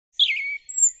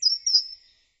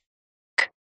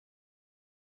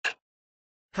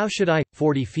How should I,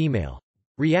 40 female,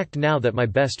 react now that my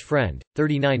best friend,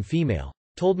 39 female,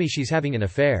 told me she's having an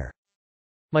affair?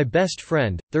 My best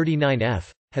friend,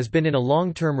 39F, has been in a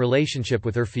long-term relationship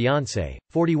with her fiancé,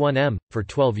 41M, for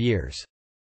 12 years.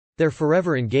 They're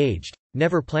forever engaged,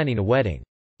 never planning a wedding.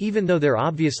 Even though they're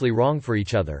obviously wrong for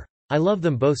each other, I love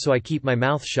them both, so I keep my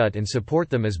mouth shut and support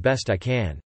them as best I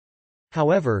can.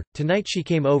 However, tonight she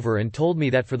came over and told me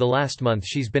that for the last month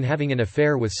she's been having an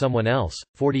affair with someone else,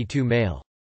 42 male.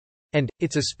 And,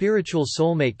 it's a spiritual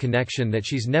soulmate connection that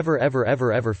she's never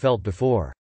ever felt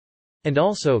before. And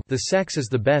also, the sex is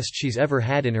the best she's ever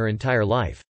had in her entire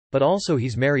life. But also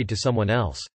he's married to someone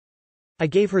else. I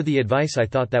gave her the advice I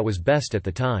thought that was best at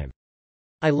the time.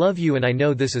 I love you and I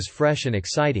know this is fresh and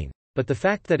exciting, but the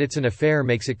fact that it's an affair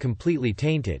makes it completely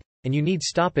tainted, and you need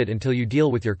stop it until you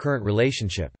deal with your current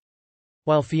relationship.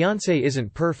 While fiancé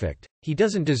isn't perfect, he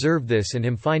doesn't deserve this, and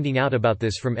him finding out about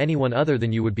this from anyone other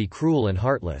than you would be cruel and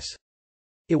heartless.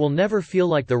 It will never feel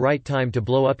like the right time to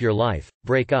blow up your life,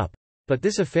 break up. But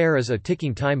this affair is a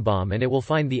ticking time bomb, and it will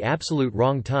find the absolute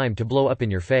wrong time to blow up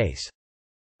in your face.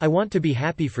 I want to be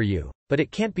happy for you, but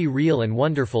it can't be real and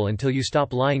wonderful until you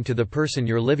stop lying to the person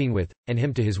you're living with, and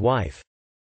him to his wife.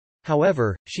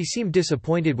 However, she seemed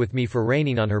disappointed with me for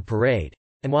raining on her parade,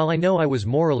 and while I know I was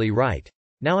morally right,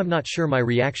 now I'm not sure my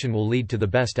reaction will lead to the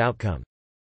best outcome.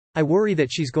 I worry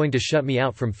that she's going to shut me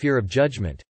out from fear of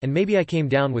judgment, and maybe I came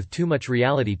down with too much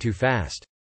reality too fast.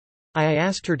 I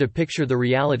asked her to picture the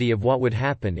reality of what would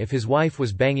happen if his wife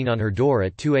was banging on her door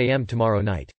at 2 a.m. tomorrow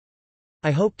night.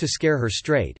 I hoped to scare her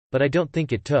straight, but I don't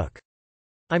think it took.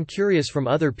 I'm curious from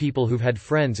other people who've had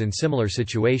friends in similar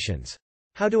situations.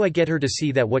 How do I get her to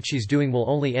see that what she's doing will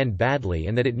only end badly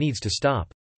and that it needs to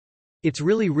stop? It's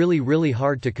really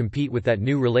hard to compete with that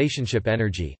new relationship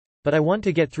energy, but I want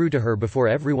to get through to her before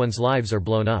everyone's lives are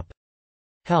blown up.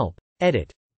 Help.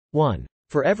 Edit. 1.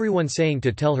 For everyone saying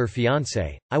to tell her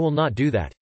fiancé, I will not do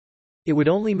that. It would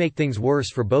only make things worse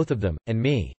for both of them, and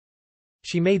me.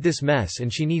 She made this mess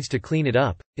and she needs to clean it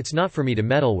up, it's not for me to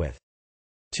meddle with.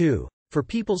 2. For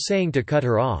people saying to cut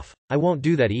her off, I won't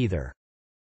do that either.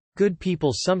 Good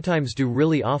people sometimes do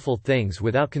really awful things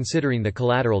without considering the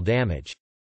collateral damage.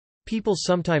 People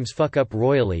sometimes fuck up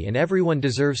royally, and everyone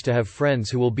deserves to have friends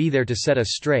who will be there to set us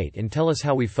straight and tell us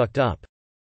how we fucked up.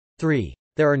 3.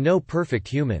 There are no perfect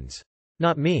humans.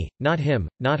 Not me, not him,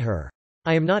 not her.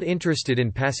 I am not interested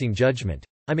in passing judgment.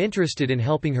 I'm interested in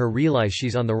helping her realize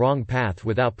she's on the wrong path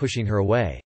without pushing her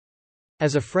away.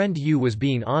 As a friend, you was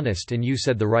being honest and you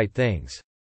said the right things.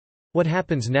 What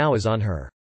happens now is on her.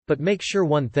 But make sure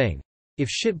one thing. If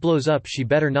shit blows up, she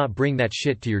better not bring that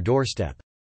shit to your doorstep.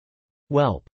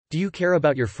 Welp. Do you care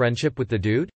about your friendship with the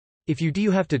dude? If you do,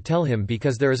 you have to tell him,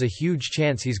 because there is a huge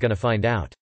chance he's gonna find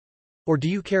out. Or do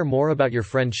you care more about your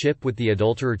friendship with the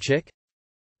adulterer chick?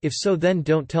 If so, then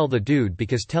don't tell the dude,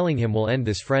 because telling him will end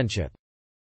this friendship.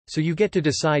 So you get to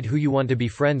decide who you want to be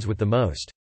friends with the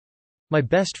most. My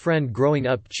best friend growing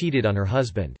up cheated on her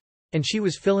husband. And she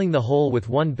was filling the hole with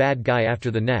one bad guy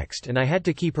after the next, and I had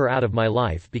to keep her out of my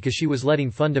life because she was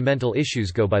letting fundamental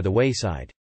issues go by the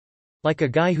wayside. Like a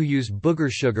guy who used booger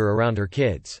sugar around her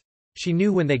kids. She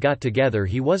knew when they got together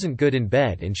he wasn't good in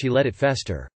bed, and she let it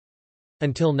fester.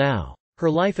 Until now. Her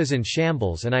life is in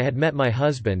shambles, and I had met my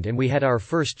husband and we had our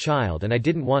first child, and I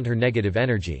didn't want her negative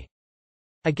energy.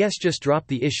 I guess just drop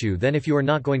the issue then if you are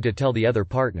not going to tell the other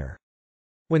partner.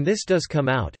 When this does come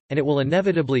out, and it will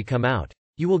inevitably come out,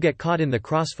 you will get caught in the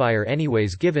crossfire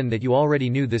anyways, given that you already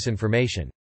knew this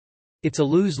information. It's a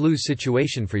lose-lose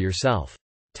situation for yourself.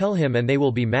 Tell him and they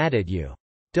will be mad at you.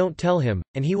 Don't tell him,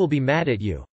 and he will be mad at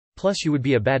you. Plus you would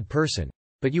be a bad person.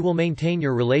 But you will maintain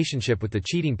your relationship with the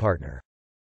cheating partner.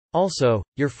 Also,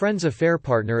 your friend's affair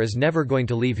partner is never going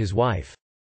to leave his wife.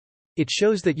 It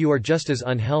shows that you are just as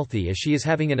unhealthy as she is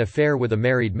having an affair with a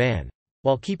married man,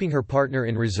 while keeping her partner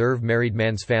in reserve married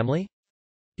man's family?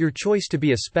 Your choice to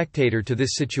be a spectator to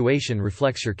this situation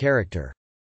reflects your character.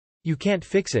 You can't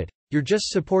fix it. You're just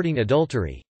supporting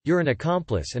adultery. You're an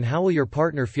accomplice, and how will your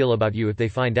partner feel about you if they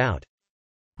find out?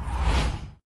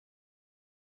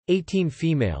 18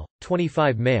 female,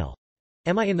 25 male.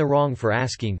 Am I in the wrong for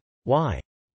asking, why?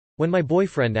 When my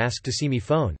boyfriend asked to see me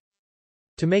phone.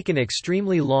 To make an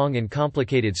extremely long and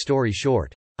complicated story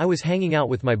short, I was hanging out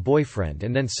with my boyfriend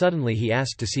and then suddenly he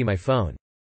asked to see my phone.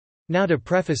 Now to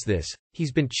preface this,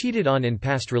 he's been cheated on in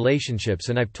past relationships,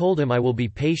 and I've told him I will be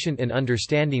patient and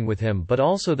understanding with him, but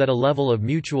also that a level of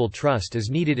mutual trust is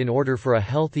needed in order for a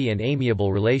healthy and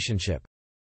amiable relationship.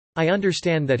 I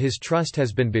understand that his trust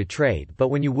has been betrayed, but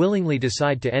when you willingly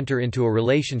decide to enter into a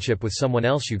relationship with someone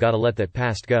else, you gotta let that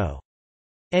past go.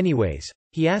 Anyways,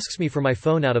 he asks me for my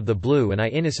phone out of the blue and I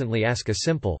innocently ask a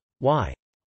simple, why?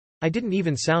 I didn't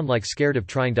even sound like scared of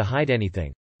trying to hide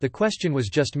anything. The question was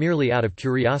just merely out of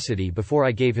curiosity before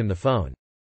I gave him the phone.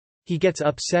 He gets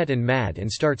upset and mad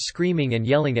and starts screaming and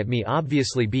yelling at me,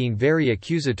 obviously being very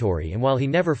accusatory, and while he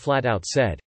never flat out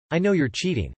said, "I know you're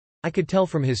cheating," I could tell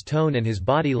from his tone and his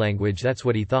body language that's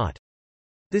what he thought.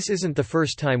 This isn't the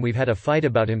first time we've had a fight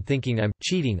about him thinking I'm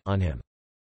cheating on him.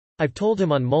 I've told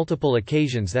him on multiple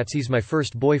occasions that he's my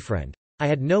first boyfriend. I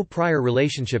had no prior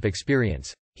relationship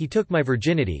experience. He took my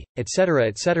virginity, etc.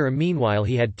 etc. Meanwhile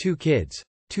he had 2 kids,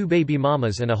 2 baby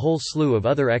mamas and a whole slew of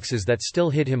other exes that still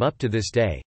hit him up to this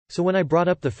day. So when I brought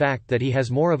up the fact that he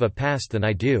has more of a past than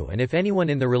I do and if anyone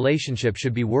in the relationship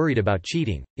should be worried about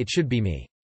cheating, it should be me.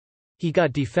 He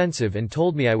got defensive and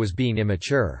told me I was being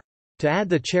immature. To add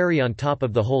the cherry on top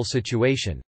of the whole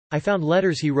situation, I found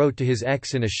letters he wrote to his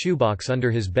ex in a shoebox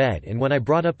under his bed, and when I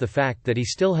brought up the fact that he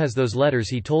still has those letters,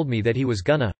 he told me that he was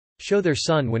gonna show their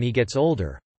son when he gets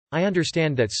older. I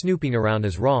understand that snooping around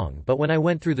is wrong, but when I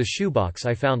went through the shoebox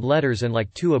I found letters and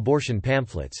like 2 abortion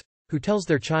pamphlets. Who tells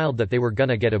their child that they were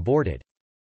gonna get aborted?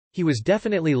 He was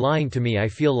definitely lying to me, I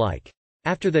feel like.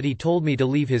 After that he told me to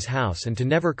leave his house and to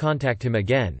never contact him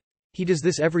again. He does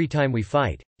this every time we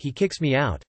fight. He kicks me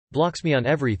out, blocks me on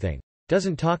everything,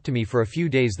 doesn't talk to me for a few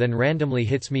days, then randomly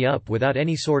hits me up without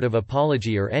any sort of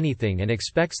apology or anything and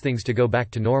expects things to go back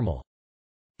to normal.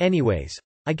 Anyways,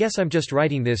 I guess I'm just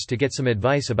writing this to get some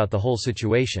advice about the whole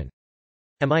situation.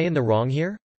 Am I in the wrong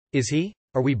here? Is he?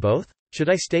 Are we both? Should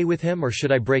I stay with him or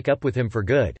should I break up with him for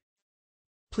good?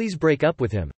 Please break up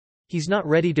with him. He's not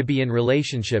ready to be in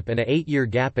relationship and a 8-year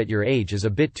gap at your age is a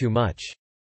bit too much.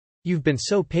 You've been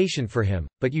so patient for him,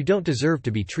 but you don't deserve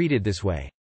to be treated this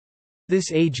way.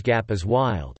 This age gap is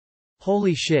wild.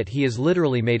 Holy shit, he is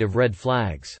literally made of red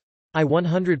flags. I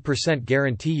 100%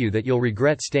 guarantee you that you'll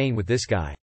regret staying with this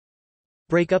guy.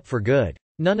 Break up for good.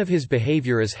 None of his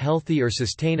behavior is healthy or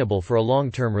sustainable for a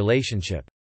long-term relationship.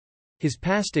 His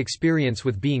past experience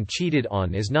with being cheated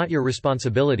on is not your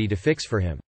responsibility to fix for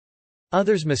him.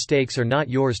 Others' mistakes are not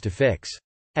yours to fix.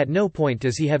 At no point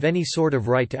does he have any sort of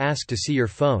right to ask to see your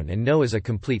phone, and no is a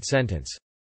complete sentence.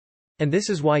 And this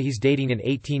is why he's dating an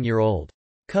 18-year-old.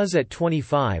 'Cause at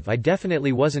 25 I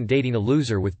definitely wasn't dating a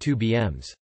loser with 2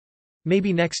 BMs.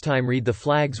 Maybe next time read the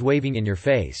flags waving in your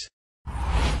face.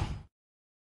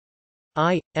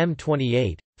 I,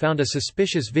 M28, found a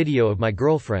suspicious video of my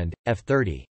girlfriend,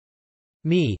 F30.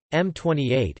 Me,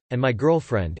 M28, and my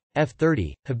girlfriend,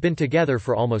 F30, have been together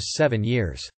for almost 7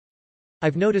 years.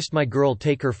 I've noticed my girl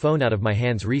take her phone out of my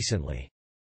hands recently.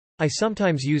 I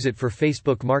sometimes use it for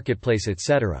Facebook Marketplace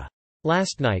etc.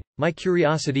 Last night, my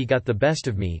curiosity got the best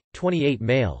of me, 28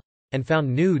 male, and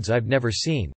found nudes I've never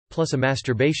seen, plus a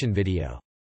masturbation video.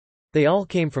 They all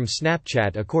came from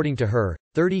Snapchat according to her,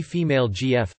 30 female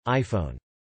GF, iPhone.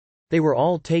 They were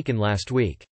all taken last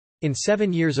week. In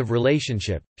 7 years of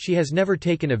relationship, she has never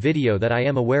taken a video that I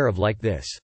am aware of like this.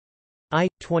 I,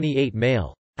 28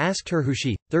 male, asked her who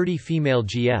she, 30 female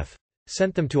GF,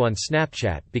 sent them to on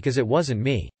Snapchat because it wasn't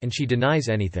me, and she denies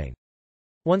anything.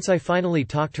 Once I finally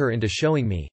talked her into showing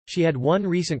me, she had one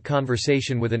recent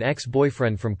conversation with an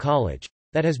ex-boyfriend from college,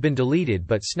 that has been deleted,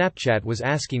 but Snapchat was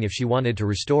asking if she wanted to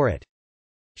restore it.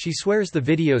 She swears the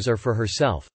videos are for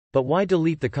herself, but why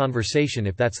delete the conversation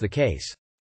if that's the case?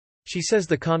 She says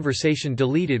the conversation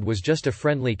deleted was just a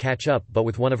friendly catch-up but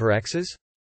with one of her exes?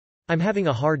 I'm having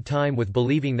a hard time with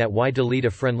believing that. Why delete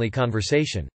a friendly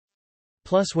conversation?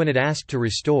 Plus when it asked to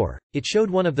restore, it showed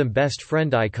one of them best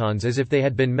friend icons as if they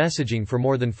had been messaging for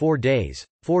more than 4 days,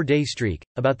 4-day streak,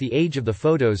 about the age of the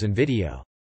photos and video.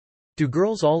 Do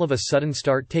girls all of a sudden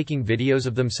start taking videos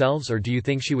of themselves, or do you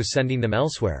think she was sending them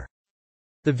elsewhere?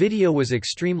 The video was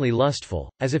extremely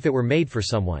lustful, as if it were made for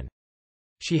someone.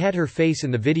 She had her face in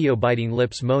the video, biting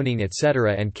lips, moaning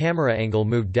etc., and camera angle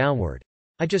moved downward.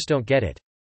 I just don't get it.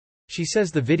 She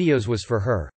says the videos was for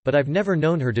her, but I've never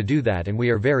known her to do that and we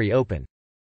are very open.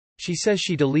 She says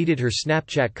she deleted her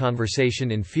Snapchat conversation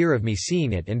in fear of me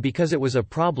seeing it, and because it was a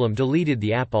problem deleted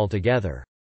the app altogether.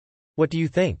 What do you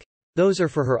think? Those are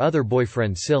for her other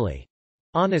boyfriend. Silly.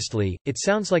 Honestly, it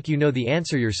sounds like you know the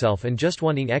answer yourself and just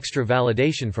wanting extra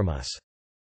validation from us.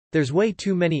 There's way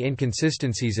too many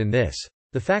inconsistencies in this.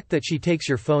 The fact that she takes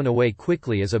your phone away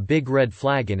quickly is a big red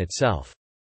flag in itself.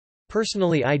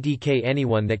 Personally, I DK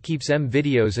anyone that keeps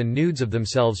videos and nudes of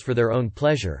themselves for their own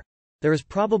pleasure. There is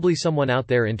probably someone out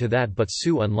there into that, but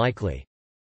so unlikely.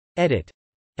 Edit.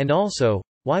 And also,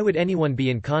 why would anyone be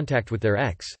in contact with their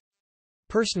ex?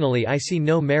 Personally, I see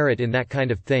no merit in that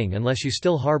kind of thing unless you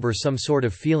still harbor some sort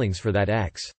of feelings for that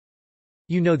ex.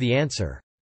 You know the answer.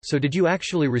 So did you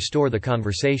actually restore the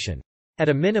conversation? At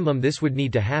a minimum this would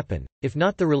need to happen, if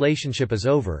not the relationship is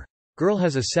over. Girl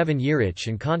has a 7-year itch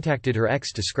and contacted her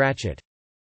ex to scratch it.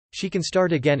 She can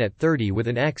start again at 30 with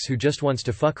an ex who just wants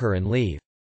to fuck her and leave.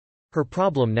 Her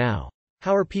problem now.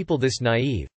 How are people this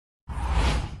naive?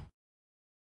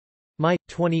 My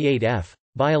 28F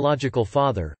biological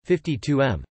father,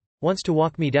 52M, wants to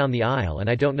walk me down the aisle and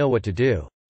I don't know what to do.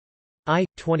 I,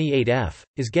 28F,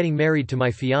 is getting married to my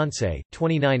fiancé,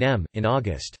 29M, in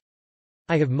August.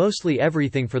 I have mostly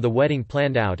everything for the wedding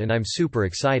planned out and I'm super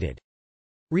excited.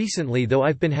 Recently though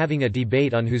I've been having a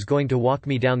debate on who's going to walk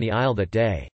me down the aisle that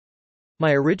day.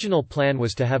 My original plan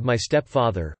was to have my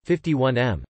stepfather,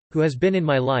 51M, who has been in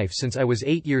my life since I was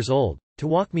 8 years old, to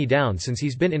walk me down since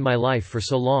he's been in my life for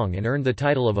so long and earned the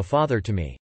title of a father to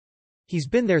me. He's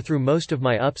been there through most of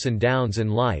my ups and downs in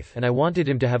life and I wanted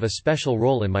him to have a special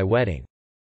role in my wedding.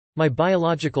 My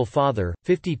biological father,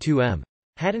 52M,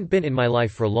 hadn't been in my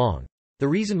life for long. The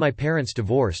reason my parents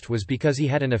divorced was because he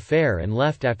had an affair and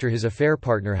left after his affair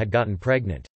partner had gotten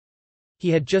pregnant. He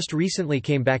had just recently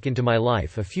came back into my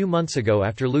life a few months ago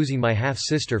after losing my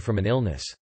half-sister from an illness.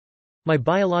 My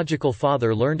biological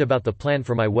father learned about the plan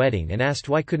for my wedding and asked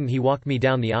why couldn't he walk me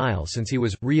down the aisle since he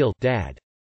was real dad.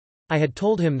 I had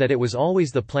told him that it was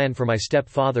always the plan for my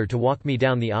stepfather to walk me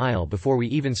down the aisle before we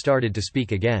even started to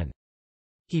speak again.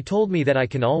 He told me that I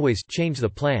can always change the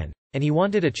plan, and he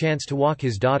wanted a chance to walk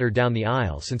his daughter down the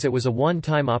aisle since it was a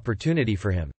one-time opportunity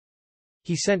for him.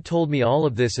 He told me all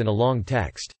of this in a long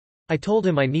text. I told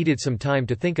him I needed some time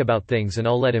to think about things and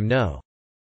I'll let him know.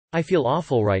 I feel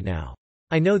awful right now.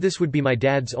 I know this would be my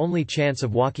dad's only chance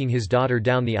of walking his daughter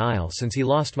down the aisle since he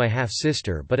lost my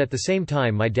half-sister, but at the same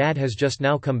time my dad has just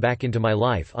now come back into my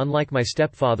life, unlike my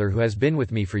stepfather who has been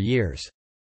with me for years.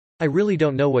 I really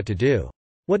don't know what to do.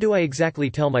 What do I exactly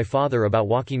tell my father about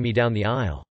walking me down the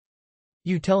aisle?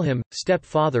 You tell him,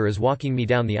 stepfather is walking me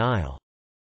down the aisle.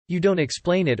 You don't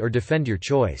explain it or defend your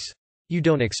choice. You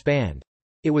don't expand.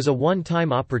 It was a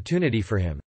one-time opportunity for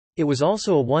him. It was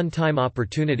also a one-time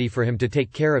opportunity for him to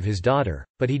take care of his daughter,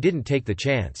 but he didn't take the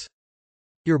chance.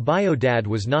 Your bio dad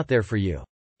was not there for you.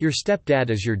 Your stepdad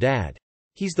is your dad.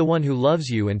 He's the one who loves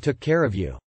you and took care of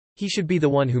you. He should be the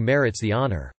one who merits the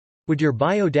honor. Would your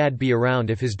bio dad be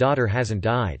around if his daughter hasn't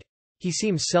died? He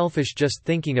seems selfish just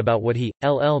thinking about what he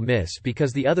miss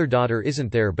because the other daughter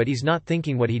isn't there, but he's not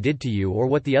thinking what he did to you or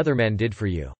what the other man did for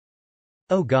you.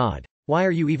 Oh God. Why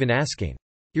are you even asking?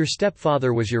 Your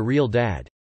stepfather was your real dad.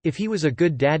 If he was a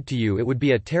good dad to you, it would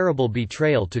be a terrible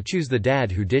betrayal to choose the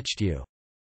dad who ditched you.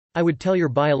 I would tell your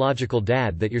biological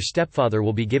dad that your stepfather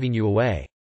will be giving you away.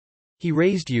 He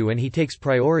raised you and he takes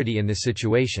priority in this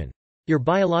situation. Your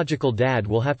biological dad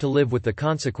will have to live with the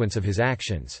consequence of his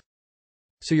actions.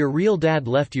 So your real dad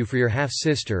left you for your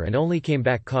half-sister and only came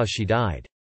back 'cause she died.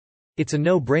 It's a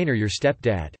no-brainer your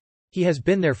stepdad. He has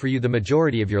been there for you the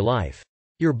majority of your life.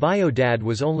 Your bio dad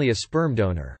was only a sperm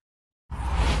donor.